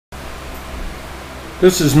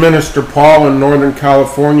This is Minister Paul in Northern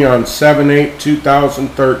California on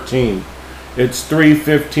 7/8/2013. It's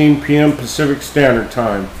 3:15 p.m. Pacific Standard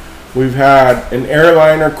Time. We've had an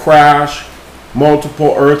airliner crash,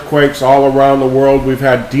 multiple earthquakes all around the world. We've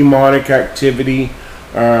had demonic activity.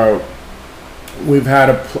 We've had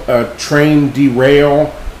a train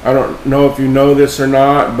derail. I don't know if you know this or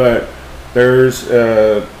not, but there's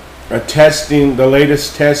a testing, the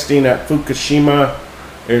latest testing at Fukushima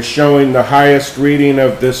is showing the highest reading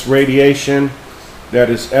of this radiation that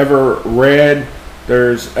is ever read.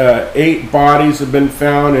 There's 8 bodies have been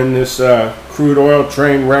found in this crude oil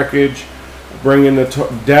train wreckage, bringing the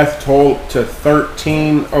death toll to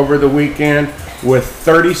 13 over the weekend, with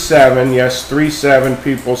 37, yes, 37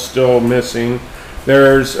 people still missing.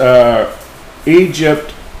 There's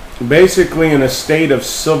Egypt basically in a state of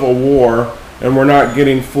civil war, and we're not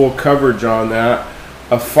getting full coverage on that.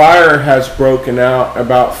 A fire has broken out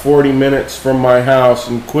about 40 minutes from my house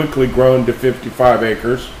and quickly grown to 55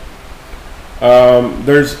 acres.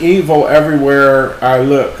 There's evil everywhere I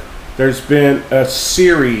look. There's been a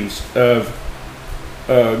series of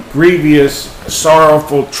grievous,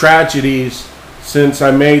 sorrowful tragedies since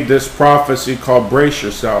I made this prophecy called Brace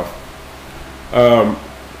Yourself.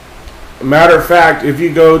 Matter of fact, if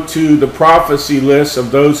you go to the prophecy list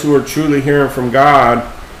of those who are truly hearing from God,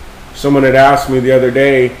 someone had asked me the other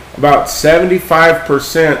day, about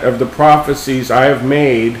 75% of the prophecies I have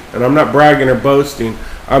made, and I'm not bragging or boasting,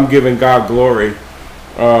 I'm giving God glory,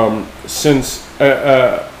 since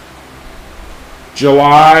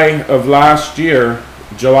July of last year,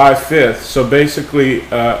 July 5th, so basically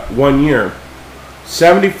 1 year.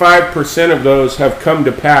 75% of those have come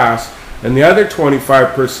to pass, and the other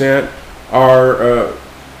 25% are,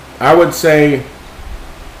 I would say,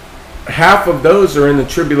 half of those are in the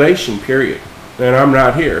tribulation period, and I'm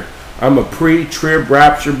not here. I'm a pre-trib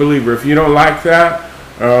rapture believer. If you don't like that,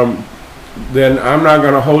 then I'm not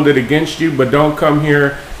going to hold it against you, but don't come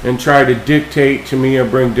here and try to dictate to me or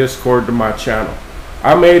bring discord to my channel.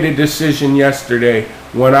 I made a decision yesterday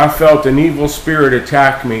when I felt an evil spirit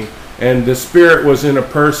attack me, and the spirit was in a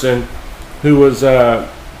person who was in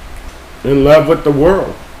love with the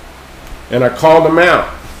world, and I called him out.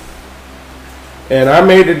 And I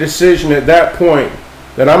made a decision at that point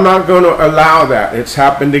that I'm not going to allow that. It's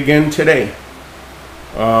happened again today.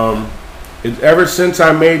 Ever since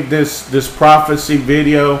I made this prophecy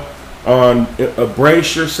video on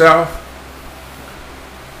Brace Yourself,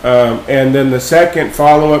 and then the second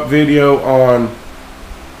follow-up video on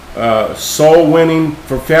soul winning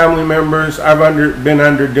for family members, I've been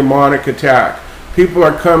under demonic attack. People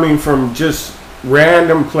are coming from just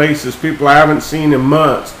random places, people I haven't seen in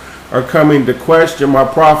months, are coming to question my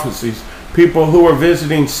prophecies. People who are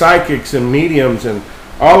visiting psychics and mediums, and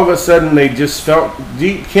all of a sudden they just felt,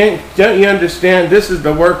 don't you understand, this is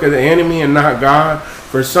the work of the enemy and not God?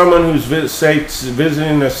 For someone who's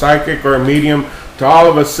visiting a psychic or a medium, to all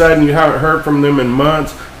of a sudden you haven't heard from them in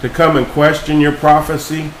months, to come and question your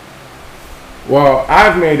prophecy. Well,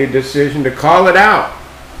 I've made a decision to call it out.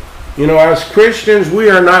 You know, as Christians, we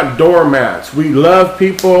are not doormats. We love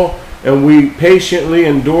people and we patiently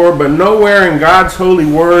endure, but nowhere in God's holy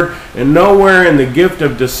word and nowhere in the gift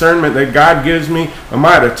of discernment that God gives me am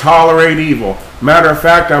I to tolerate evil. Matter of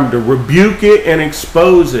fact, I'm to rebuke it and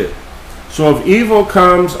expose it. So if evil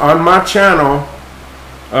comes on my channel,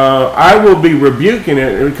 I will be rebuking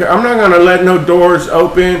it. I'm not going to let no doors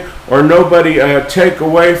open or nobody take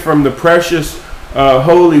away from the precious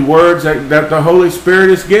holy words that the Holy Spirit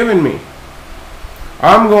has given me.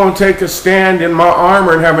 I'm going to take a stand in my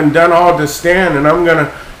armor, and having done all to stand, and I'm going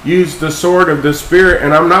to use the sword of the Spirit,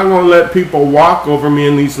 and I'm not going to let people walk over me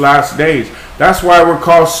in these last days. That's why we're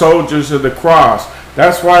called soldiers of the cross.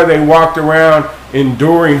 That's why they walked around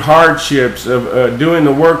enduring hardships, of doing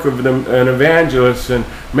the work of an evangelist and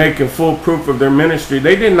making full proof of their ministry.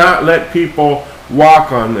 They did not let people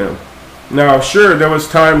walk on them. Now, sure, there was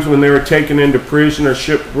times when they were taken into prison or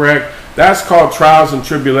shipwrecked. That's called trials and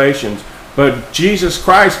tribulations. But Jesus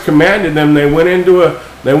Christ commanded them. They went into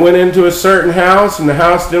a certain house, and the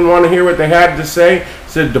house didn't want to hear what they had to say. He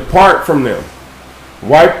said, "Depart from them.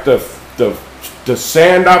 Wipe the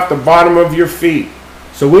sand off the bottom of your feet."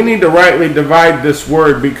 So we need to rightly divide this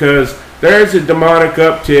word, because there's a demonic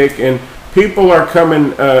uptick, and people are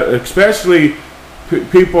coming, especially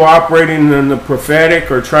people operating in the prophetic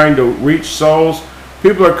or trying to reach souls.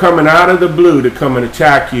 People are coming out of the blue to come and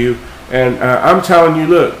attack you. And I'm telling you,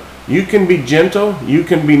 look, you can be gentle, you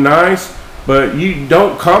can be nice, but you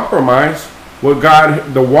don't compromise what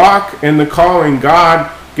God, the walk and the calling God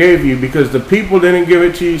gave you, because the people didn't give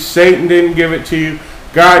it to you, Satan didn't give it to you,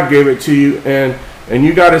 God gave it to you. And And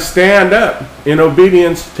you got to stand up in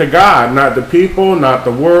obedience to God, not the people, not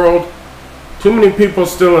the world. Too many people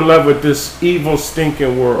still in love with this evil,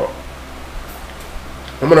 stinking world.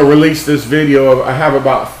 I'm going to release this video of, I have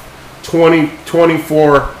about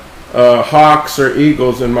 24 hawks or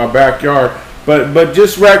eagles in my backyard. But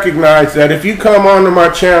just recognize that if you come onto my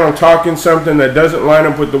channel talking something that doesn't line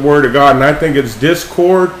up with the Word of God, and I think it's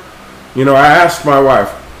discord, you know, I asked my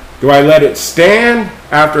wife, do I let it stand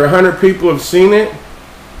after 100 people have seen it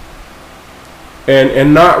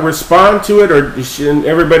and not respond to it, or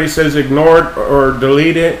everybody says ignore it or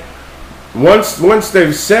delete it? Once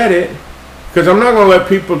they've said it, because I'm not going to let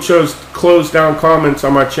people close down comments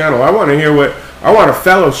on my channel. I want to hear I want a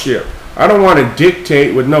fellowship. I don't want to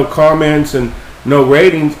dictate with no comments and no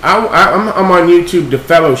ratings. I'm on YouTube to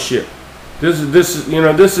fellowship. This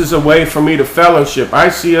is a way for me to fellowship. I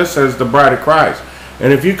see us as the bride of Christ.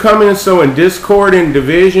 And if you come in sowing discord and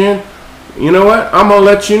division, you know what? I'm going to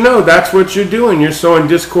let you know that's what you're doing. You're sowing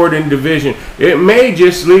discord and division. It may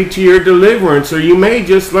just lead to your deliverance, or you may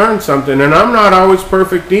just learn something. And I'm not always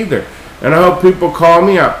perfect either. And I hope people call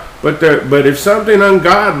me out. But if something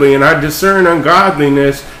ungodly, and I discern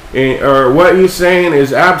ungodliness, or what you're saying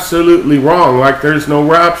is absolutely wrong, like there's no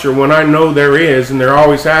rapture, when I know there is, and there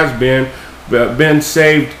always has been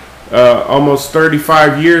saved almost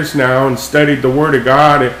 35 years now, and studied the Word of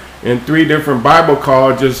God in 3 different Bible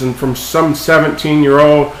colleges, and from some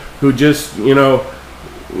 17-year-old who just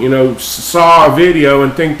saw a video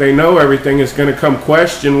and think they know everything is going to come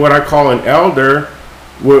question what I call an elder,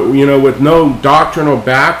 with no doctrinal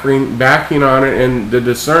backing on it, and the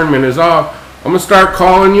discernment is off. I'm going to start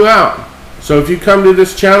calling you out. So if you come to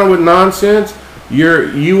this channel with nonsense,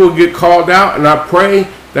 you will get called out, and I pray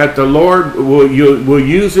that the Lord will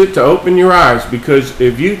use it to open your eyes, because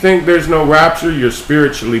if you think there's no rapture, you're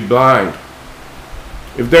spiritually blind.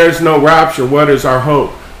 If there's no rapture, what is our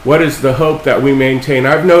hope? What is the hope that we maintain?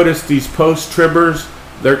 I've noticed these post-tribbers,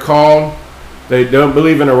 they're called, they don't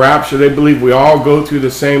believe in a rapture. They believe we all go through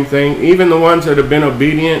the same thing. Even the ones that have been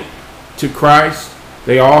obedient to Christ,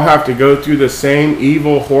 they all have to go through the same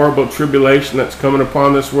evil, horrible tribulation that's coming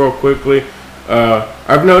upon this world quickly.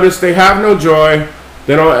 I've noticed they have no joy.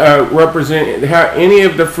 They don't represent any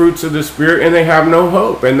of the fruits of the Spirit, and they have no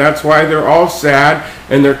hope. And that's why they're all sad,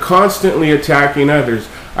 and they're constantly attacking others.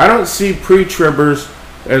 I don't see pre-tribbers,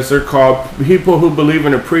 as they're called, people who believe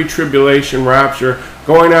in a pre-tribulation rapture,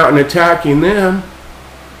 going out and attacking them.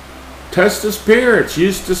 Test the spirits.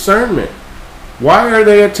 Use discernment. Why are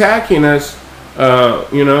they attacking us?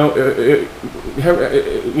 You know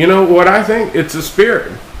what I think? It's a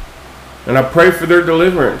spirit. And I pray for their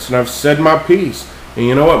deliverance. And I've said my piece. And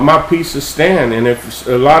you know what? My piece is stand. And if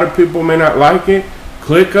a lot of people may not like it,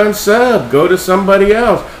 click unsub. Go to somebody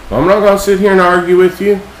else. I'm not going to sit here and argue with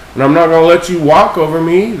you. And I'm not going to let you walk over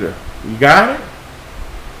me either. You got it?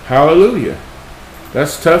 Hallelujah.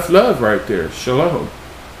 That's tough love right there. Shalom.